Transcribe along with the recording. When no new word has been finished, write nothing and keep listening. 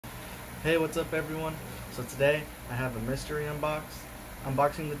Hey, what's up everyone? So today I have a mystery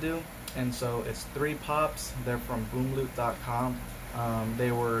unboxing to do, and so it's 3 pops. They're from Boomloot.com.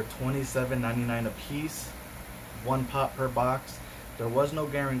 They were $27.99 a piece, 1 pop per box. There was no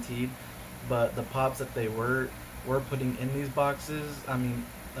guaranteed, but the pops that they were putting in these boxes,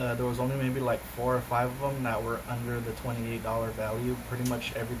 there was only maybe like 4 or 5 of them that were under the $28 value. Pretty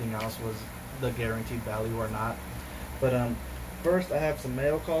much everything else was the guaranteed value or not. But first, I have some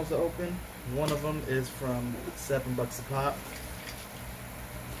mail calls to open. One of them is from $7 a pop.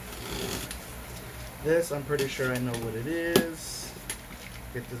 This, I'm pretty sure I know what it is.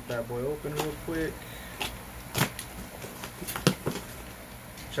 Get this bad boy open real quick.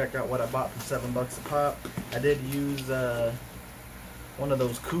 Check out what I bought for $7 a pop. I did use one of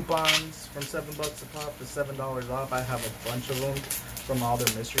those coupons from $7 a pop for $7 off. I have a bunch of them from all the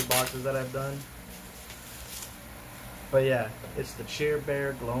mystery boxes that I've done. But yeah, it's the Cheer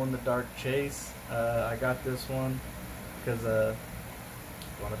Bear glow-in-the-dark chase. I got this one because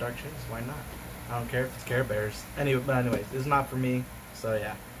glow-in-the-dark chase, why not? I don't care if it's Care Bears. But anyways, it's not for me, so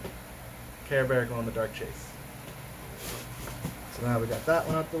yeah. Care Bear glow-in-the-dark chase. So now we got that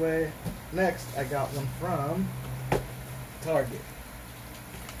one out the way. Next, I got one from Target.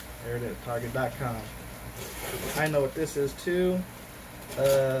 There it is, Target.com. I know what this is too.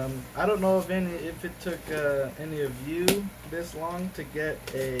 I don't know if it took any of you this long to get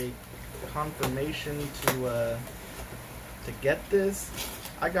a confirmation to get this.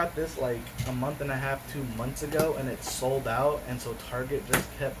 I got this like a month and a half, 2 months ago, and it sold out, and so Target just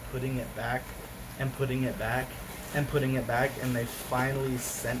kept putting it back and putting it back and putting it back, and they finally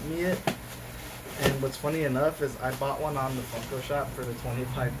sent me it. And what's funny enough is I bought one on the Funko shop for the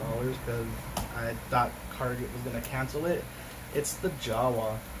 $25 because I thought Target was gonna cancel it. It's the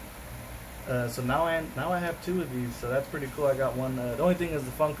Jawa. So now I have 2 of these, so that's pretty cool. I got one. The only thing is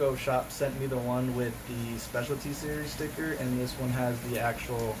the Funko shop sent me the one with the Specialty Series sticker, and this one has the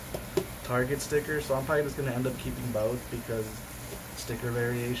actual Target sticker. So I'm probably just gonna end up keeping both because sticker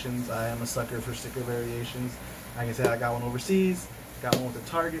variations. I am a sucker for sticker variations. Like I said, I got one overseas, got one with the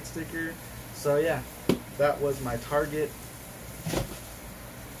Target sticker. So yeah, that was my Target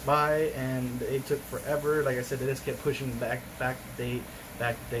buy, and it took forever. Like I said, they just kept pushing back date.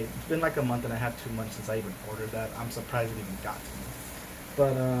 It's been like a month and a half, 2 months since I even ordered that. I'm surprised it even got to me.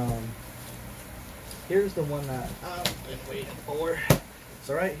 But here's the one that I've been waiting for.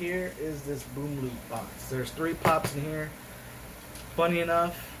 So right here is this Boomloot box. There's 3 pops in here. Funny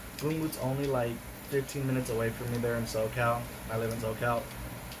enough, Boomloot's only like 15 minutes away from me there in SoCal. I live in SoCal.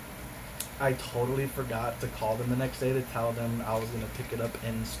 I totally forgot to call them the next day to tell them I was going to pick it up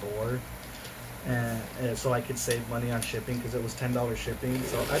in store, and so I could save money on shipping because it was $10 shipping.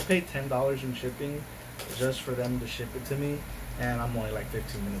 So I paid $10 in shipping just for them to ship it to me, and I'm only like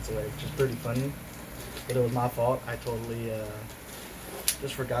 15 minutes away, which is pretty funny. But it was my fault. I totally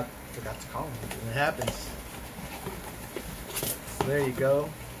just forgot to call them. And it happens. So there you go.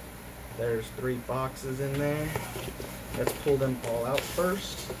 There's 3 boxes in there. Let's pull them all out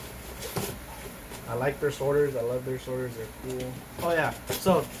first. I like their sorters. I love their sorters. They're cool. Oh yeah.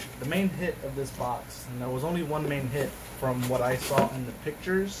 So the main hit of this box, and there was only one main hit from what I saw in the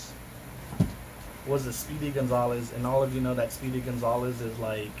pictures, was the Speedy Gonzalez. And all of you know that Speedy Gonzalez is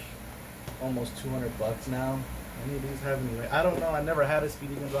like almost $200 now. Any of these have any? I don't know. I never had a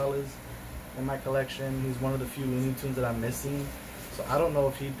Speedy Gonzalez in my collection. He's one of the few Looney Tunes that I'm missing. So I don't know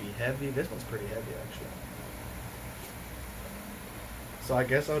if he'd be heavy. This one's pretty heavy actually. So I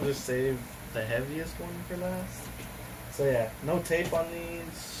guess I'll just save the heaviest one for last. So yeah, no tape on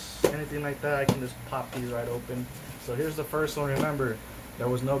these, anything like that. I can just pop these right open. So here's the first one. Remember, there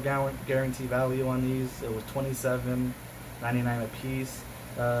was no guarantee value on these. It was $27.99 a piece.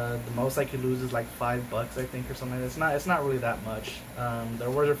 The most I could lose is like $5, I think, or something. It's not really that much.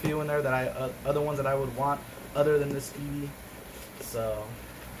 There were a few in there that other ones that I would want other than the Speedy. So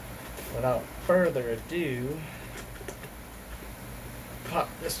without further ado, pop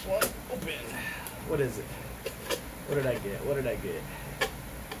this one open. What is it? What did I get? What did I get?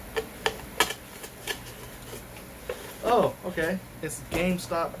 Oh, okay. It's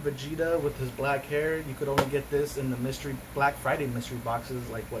GameStop Vegeta with his black hair. You could only get this in the Black Friday mystery boxes,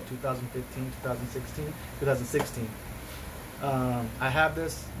 like what, 2015, 2016, 2016. I have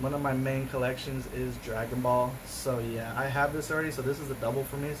this. One of my main collections is Dragon Ball. So yeah, I have this already. So this is a double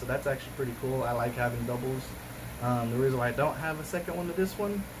for me. So that's actually pretty cool. I like having doubles. The reason why I don't have a second one to this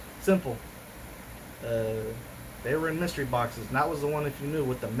one, simple. They were in mystery boxes, and that was the one, if you knew,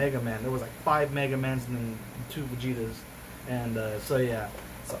 with the Mega Man. There was like 5 Mega Mans and then 2 Vegetas, and so yeah.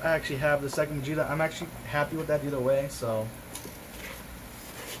 So I actually have the second Vegeta. I'm actually happy with that either way. So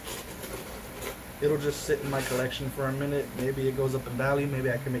it'll just sit in my collection for a minute. Maybe it goes up in value. Maybe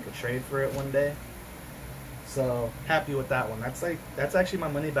I can make a trade for it one day. So happy with that one. That's actually my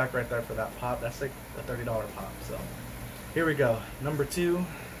money back right there for that pop. That's like a $30 pop. So here we go. Number 2.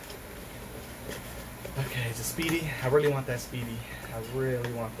 Okay, it's a Speedy. I really want that Speedy. I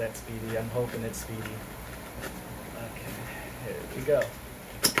really want that Speedy. I'm hoping it's Speedy. Okay, here we go.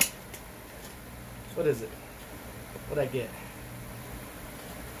 What is it? What'd I get?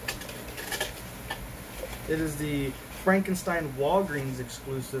 It is the Frankenstein Walgreens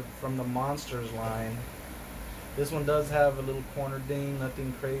exclusive from the Monsters line. This one does have a little corner ding,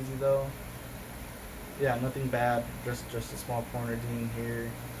 nothing crazy though. Yeah, nothing bad, just a small corner ding here.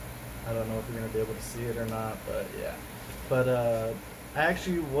 I don't know if you're gonna be able to see it or not, but yeah. But I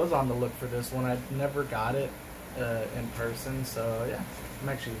actually was on the look for this one. I never got it in person, so yeah, I'm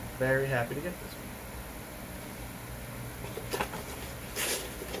actually very happy to get this one.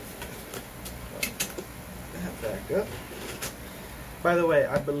 Back up. By the way,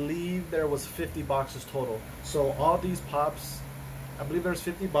 I believe there was 50 boxes total. So all these pops, I believe there's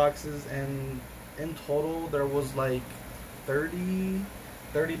 50 boxes, and in total there was like 30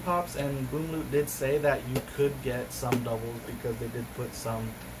 pops, and Boomloot did say that you could get some doubles because they did put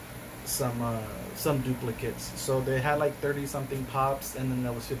some duplicates. So they had like 30 something pops, and then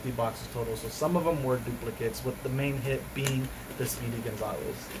there was 50 boxes total. So some of them were duplicates, with the main hit being the Speedy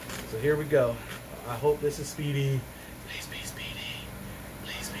Gonzalez. So here we go. I hope this is Speedy. Please be Speedy.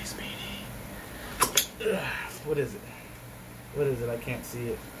 Please be Speedy. Ugh. What is it? What is it? I can't see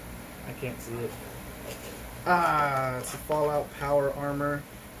it. I can't see it. Ah, it's a Fallout Power Armor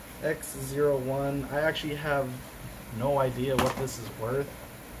X01. I actually have no idea what this is worth.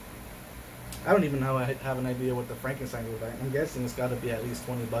 I don't even know. I have an idea what the Frankenstein is worth. I'm guessing it's got to be at least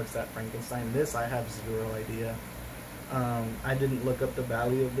 20 bucks, that Frankenstein. This, I have zero idea. I didn't look up the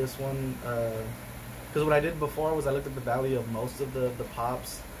value of this one. Because what I did before was I looked at the value of most of the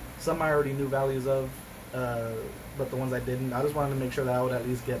pops. Some I already knew values of, but the ones I didn't, I just wanted to make sure that I would at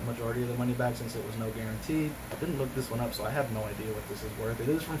least get majority of the money back, since it was no guarantee. I didn't look this one up, so I have no idea what this is worth. It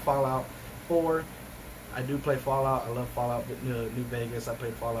is from Fallout 4. I do play Fallout. I love Fallout New Vegas. I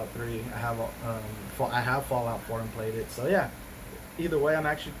played Fallout 3. I have Fallout 4 and played it. So yeah, either way, I'm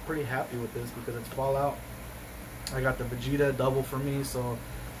actually pretty happy with this because it's Fallout. I got the Vegeta double for me, so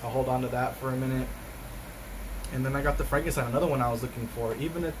I'll hold on to that for a minute. And then I got the Frankenstein, another one I was looking for.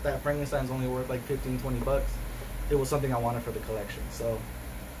 Even if that Frankenstein's only worth like 15, 20 bucks, it was something I wanted for the collection. So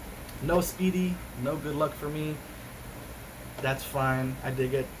no Speedy, no good luck for me. That's fine. I did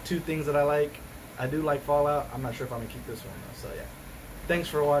get 2 things that I like. I do like Fallout. I'm not sure if I'm gonna keep this one though. So yeah, thanks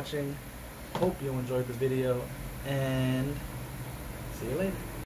for watching. Hope you enjoyed the video, and see you later.